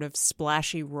further sort of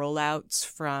splashy rollouts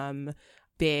from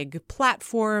big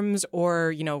platforms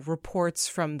or, reports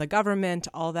from the government,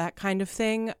 all that kind of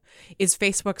thing? Is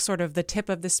Facebook sort of the tip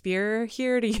of the spear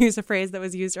here, to use a phrase that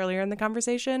was used earlier in the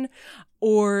conversation?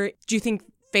 Or do you think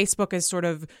Facebook is sort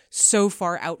of so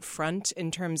far out front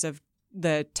in terms of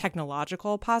the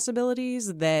technological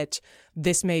possibilities that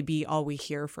this may be all we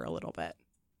hear for a little bit.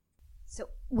 So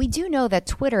we do know that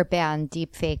Twitter banned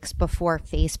deepfakes before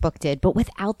Facebook did, but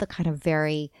without the kind of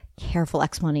very careful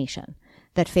explanation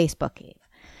that Facebook gave.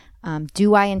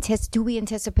 Do we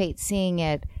anticipate seeing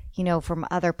it, from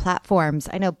other platforms?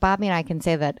 I know Bobby and I can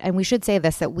say that, and we should say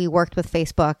this, that we worked with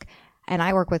Facebook and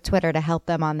I work with Twitter to help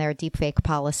them on their deepfake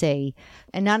policy.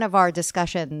 And none of our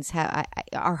discussions,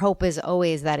 our hope is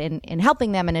always that in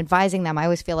helping them and advising them, I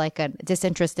always feel like a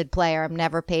disinterested player. I'm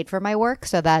never paid for my work,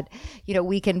 so that,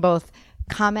 we can both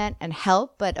comment and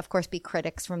help, but of course be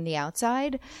critics from the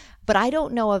outside. But I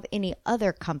don't know of any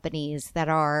other companies that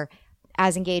are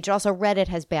as engaged. Also, Reddit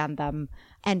has banned them,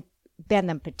 and banned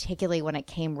them particularly when it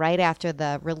came right after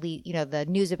the release, the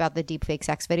news about the deepfake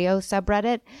sex video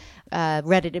subreddit.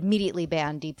 Reddit immediately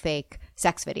banned deepfake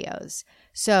sex videos.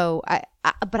 So,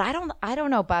 but I don't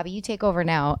know, Bobby. You take over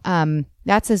now.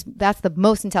 That's the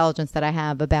most intelligence that I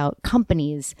have about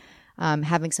companies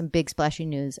having some big splashy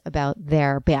news about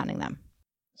their banning them.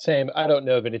 Same. I don't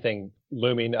know of anything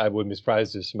looming. I wouldn't be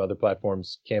surprised if some other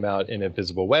platforms came out in a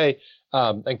visible way.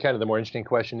 And kind of the more interesting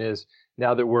question is,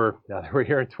 now that we're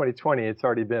here in 2020, it's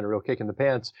already been a real kick in the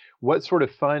pants. What sort of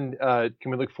fun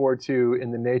can we look forward to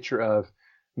in the nature of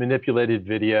manipulated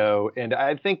video? And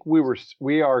I think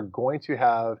we are going to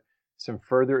have some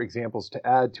further examples to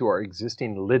add to our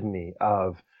existing litany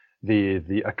of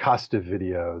the Acosta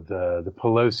video, the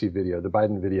Pelosi video, the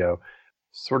Biden video.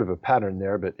 Sort of a pattern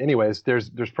there, but anyways, there's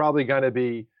probably going to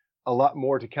be a lot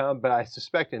more to come. But I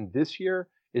suspect in this year,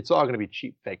 it's all going to be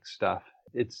cheap fake stuff.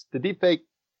 It's the deepfake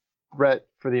threat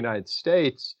for the United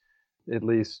States, at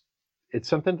least. It's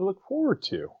something to look forward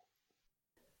to.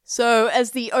 So,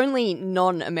 as the only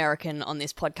non-American on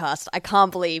this podcast, I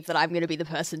can't believe that I'm going to be the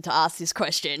person to ask this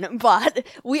question, but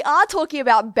we are talking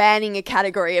about banning a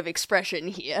category of expression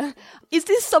here. Is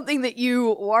this something that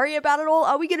you worry about at all?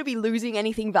 Are we going to be losing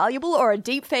anything valuable, or are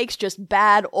deepfakes just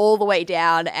bad all the way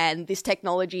down, and this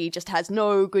technology just has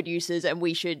no good uses, and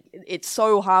it's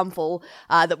so harmful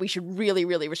that we should really,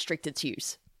 really restrict its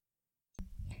use?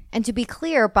 And to be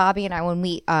clear, Bobby and I, when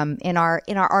we in our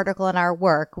article and our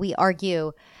work, we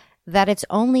argue that it's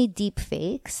only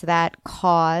deepfakes that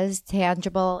cause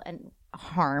tangible and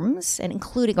harms, and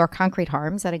including or concrete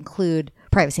harms that include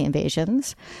privacy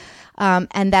invasions,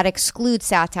 and that exclude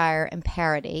satire and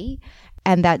parody,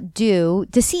 and that do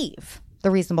deceive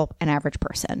the reasonable and average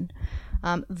person.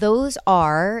 Those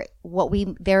are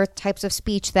they're types of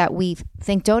speech that we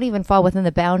think don't even fall within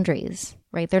the boundaries,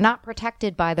 right? They're not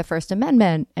protected by the First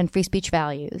Amendment and free speech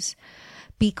values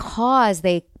because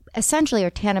they essentially are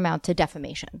tantamount to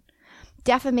defamation.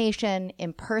 Defamation,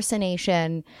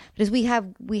 impersonation, because we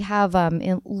have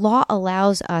law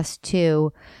allows us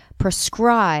to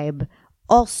prescribe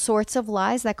all sorts of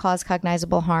lies that cause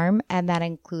cognizable harm, and that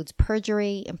includes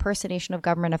perjury, impersonation of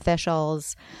government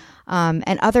officials,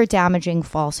 and other damaging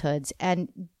falsehoods. And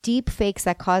deep fakes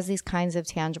that cause these kinds of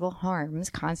tangible harms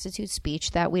constitute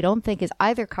speech that we don't think is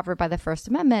either covered by the First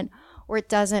Amendment, or it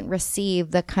doesn't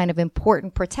receive the kind of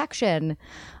important protection.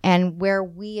 And where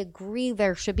we agree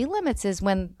there should be limits is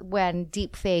when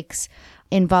deep fakes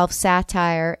involve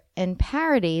satire and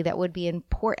parody that would be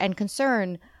important and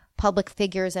concern public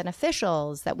figures and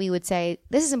officials, that we would say,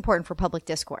 this is important for public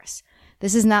discourse.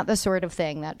 This is not the sort of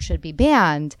thing that should be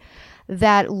banned.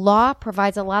 That law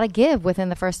provides a lot of give within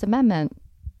the First Amendment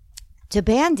to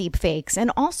ban deep fakes.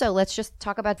 And also, let's just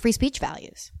talk about free speech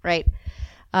values, right?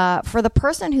 For the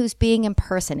person who's being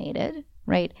impersonated,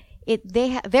 right,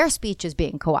 their speech is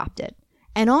being co-opted.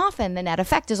 And often the net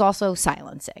effect is also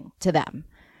silencing to them.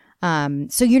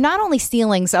 So you're not only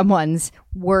stealing someone's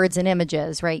words and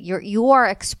images, right? You are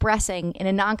expressing in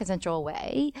a non-consensual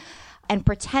way and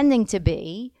pretending to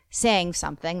be saying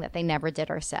something that they never did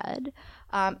or said.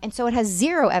 And so it has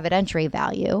zero evidentiary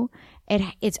value.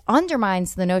 It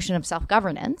undermines the notion of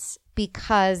self-governance,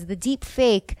 because the deep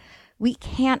fake, we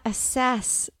can't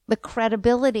assess the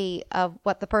credibility of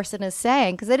what the person is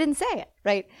saying because they didn't say it,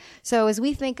 right? So as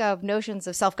we think of notions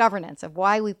of self-governance, of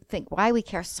why we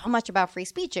care so much about free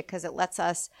speech, because it lets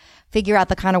us figure out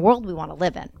the kind of world we want to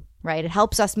live in, right? It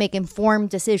helps us make informed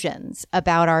decisions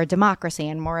about our democracy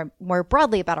and more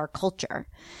broadly about our culture.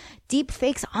 Deep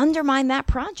fakes undermine that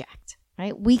project,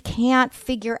 right? We can't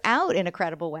figure out in a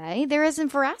credible way. There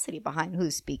isn't veracity behind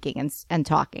who's speaking and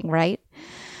talking, right?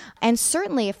 And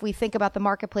certainly if we think about the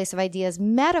marketplace of ideas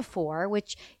metaphor,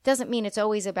 which doesn't mean it's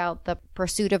always about the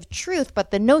pursuit of truth, but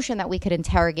the notion that we could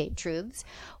interrogate truths,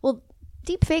 well,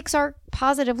 deep fakes are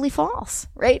positively false,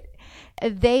 right?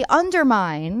 They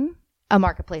undermine a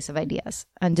marketplace of ideas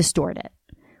and distort it.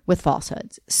 with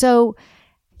falsehoods. So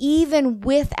even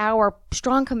with our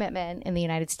strong commitment in the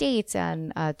United States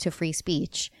and to free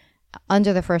speech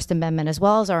under the First Amendment, as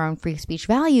well as our own free speech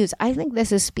values, I think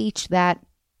this is speech that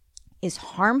is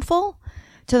harmful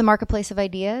to the marketplace of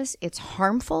ideas. It's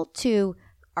harmful to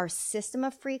our system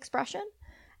of free expression.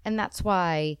 And that's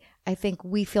why I think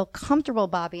we feel comfortable,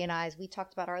 Bobby and I, as we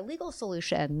talked about our legal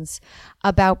solutions,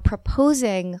 about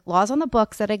proposing laws on the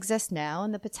books that exist now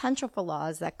and the potential for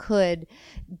laws that could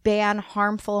ban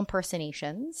harmful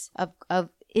impersonations of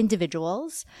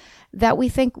individuals, that we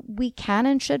think we can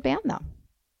and should ban them.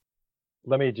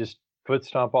 Let me just foot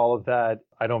stomp all of that.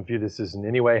 I don't view this as in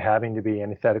any way having to be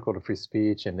antithetical to free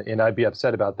speech, and I'd be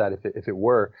upset about that if it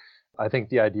were. I think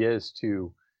the idea is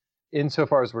to,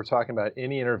 insofar as we're talking about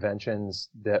any interventions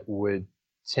that would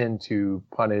tend to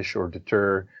punish or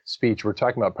deter speech, we're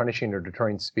talking about punishing or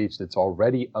deterring speech that's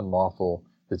already unlawful,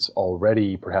 that's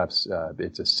already perhaps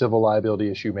it's a civil liability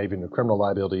issue, maybe even a criminal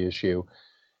liability issue,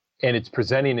 and it's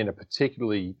presenting in a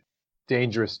particularly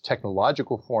dangerous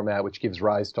technological format, which gives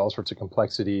rise to all sorts of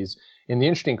complexities. And the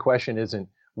interesting question isn't,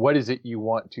 what is it you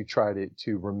want to try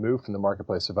to remove from the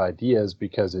marketplace of ideas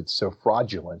because it's so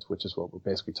fraudulent, which is what we're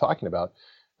basically talking about.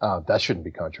 That shouldn't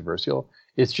be controversial.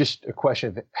 It's just a question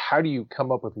of how do you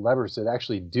come up with levers that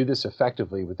actually do this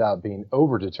effectively without being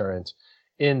over-deterrent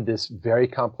in this very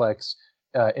complex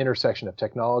intersection of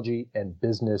technology and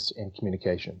business and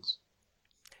communications.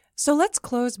 So let's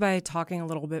close by talking a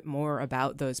little bit more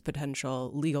about those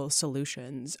potential legal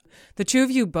solutions. The two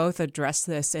of you both address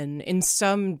this in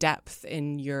some depth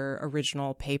in your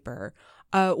original paper.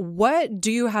 What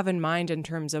do you have in mind in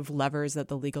terms of levers that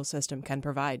the legal system can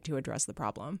provide to address the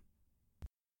problem?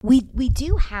 We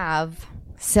do have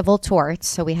civil torts,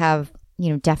 so we have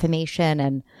defamation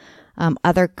and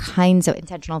other kinds of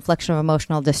intentional infliction of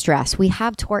emotional distress. We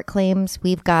have tort claims.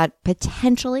 We've got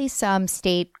potentially some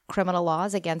state criminal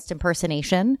laws against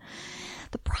impersonation.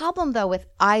 The problem, though, with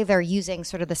either using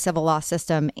sort of the civil law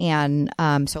system and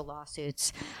so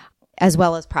lawsuits as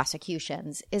well as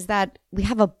prosecutions, is that we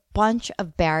have a bunch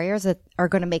of barriers that are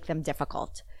going to make them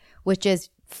difficult, which is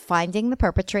finding the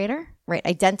perpetrator, right?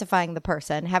 Identifying the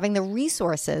person, having the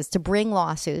resources to bring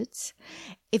lawsuits.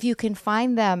 If you can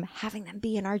find them, having them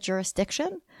be in our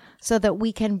jurisdiction so that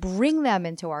we can bring them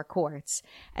into our courts.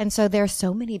 And so there's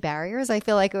so many barriers. I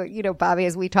feel like, Bobby,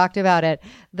 as we talked about it,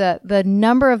 the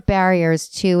number of barriers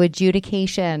to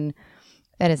adjudication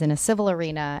that is in a civil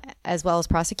arena as well as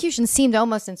prosecution seemed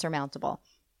almost insurmountable.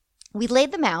 We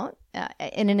laid them out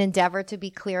in an endeavor to be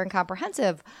clear and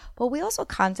comprehensive, but we also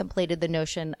contemplated the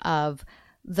notion of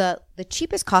the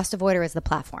cheapest cost avoider is the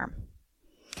platform.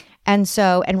 And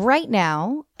right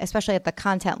now, especially at the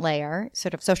content layer,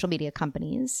 sort of social media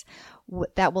companies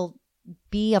that will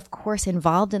be, of course,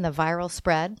 involved in the viral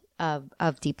spread of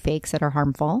deepfakes that are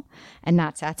harmful and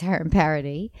not satire and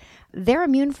parody, they're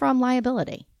immune from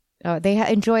liability. They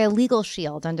enjoy a legal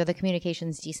shield under the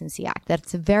Communications Decency Act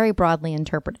that's very broadly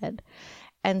interpreted.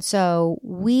 And so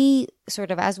we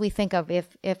sort of, as we think of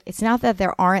if it's not that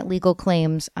there aren't legal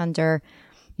claims under,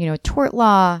 tort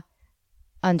law,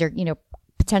 under,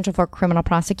 potential for criminal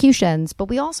prosecutions, but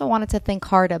we also wanted to think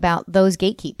hard about those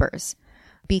gatekeepers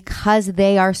because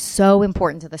they are so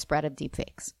important to the spread of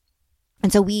deepfakes.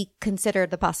 And so we considered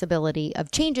the possibility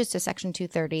of changes to Section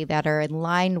 230 that are in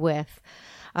line with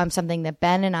something that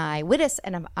Ben and I, Wittes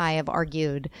and I have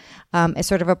argued, a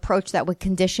sort of approach that would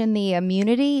condition the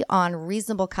immunity on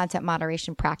reasonable content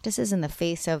moderation practices in the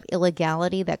face of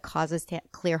illegality that causes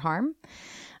clear harm.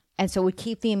 And so we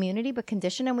keep the immunity, but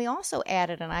condition. And we also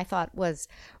added, and I thought was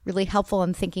really helpful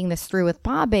in thinking this through with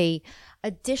Bobby,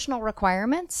 additional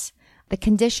requirements, the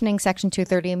conditioning Section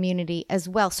 230 immunity as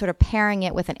well, sort of pairing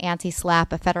it with a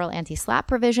federal anti-SLAPP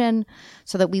provision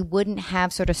so that we wouldn't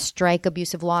have sort of strike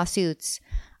abusive lawsuits,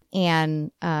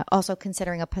 and also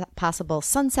considering a possible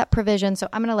sunset provision. So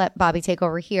I'm going to let Bobby take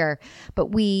over here. But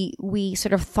we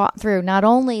sort of thought through not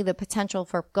only the potential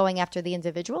for going after the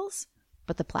individuals,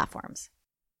 but the platforms.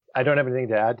 I don't have anything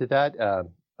to add to that,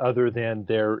 other than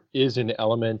there is an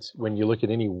element, when you look at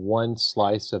any one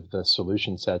slice of the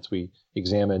solution sets we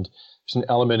examined, there's an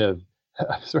element of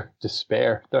sort of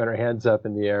despair, throwing our hands up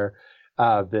in the air,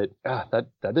 that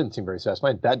didn't seem very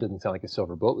satisfying. That doesn't sound like a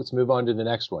silver bullet. Let's move on to the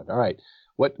next one. All right.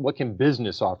 What can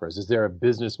business offer us? Is there a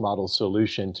business model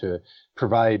solution to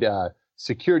provide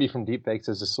security from deepfakes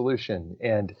as a solution?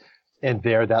 And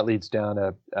there, that leads down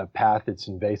a path that's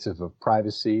invasive of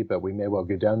privacy, but we may well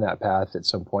go down that path at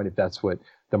some point if that's what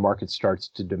the market starts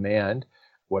to demand.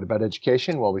 What about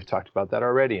education? Well, we've talked about that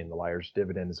already, and the liar's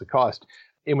dividend is a cost.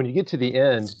 And when you get to the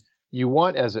end, you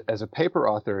want, as a paper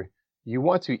author, you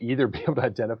want to either be able to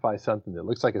identify something that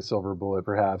looks like a silver bullet,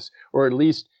 perhaps, or at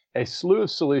least a slew of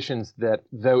solutions that,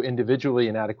 though individually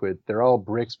inadequate, they're all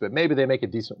bricks, but maybe they make a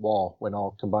decent wall when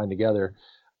all combined together.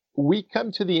 We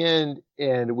come to the end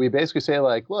and we basically say,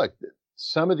 like, look,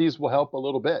 some of these will help a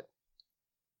little bit.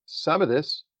 Some of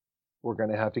this we're going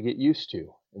to have to get used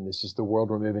to. And this is the world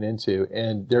we're moving into.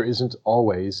 And there isn't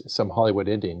always some Hollywood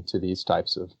ending to these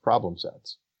types of problem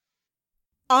sets.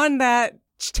 On that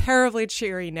terribly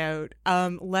cheery note,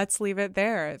 let's leave it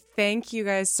there. Thank you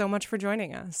guys so much for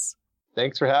joining us.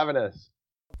 Thanks for having us.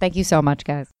 Thank you so much,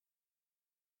 guys.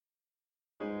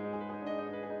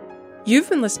 You've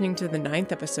been listening to the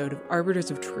 9th episode of Arbiters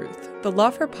of Truth, the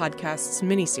Lawfare Podcast's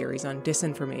mini-series on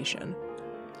disinformation.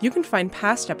 You can find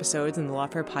past episodes in the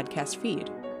Lawfare Podcast feed,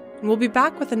 and we'll be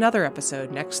back with another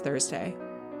episode next Thursday.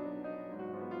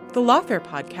 The Lawfare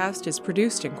Podcast is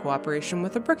produced in cooperation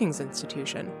with the Brookings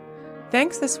Institution.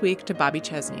 Thanks this week to Bobby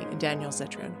Chesney and Danielle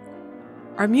Citron.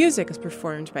 Our music is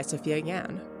performed by Sophia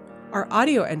Yan. Our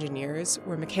audio engineers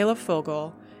were Michaela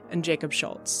Fogel and Jacob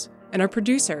Schultz, and our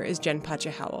producer is Jen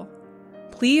Pacha-Howell.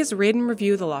 Please rate and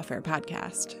review the Lawfare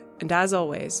Podcast. And as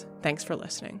always, thanks for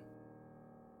listening.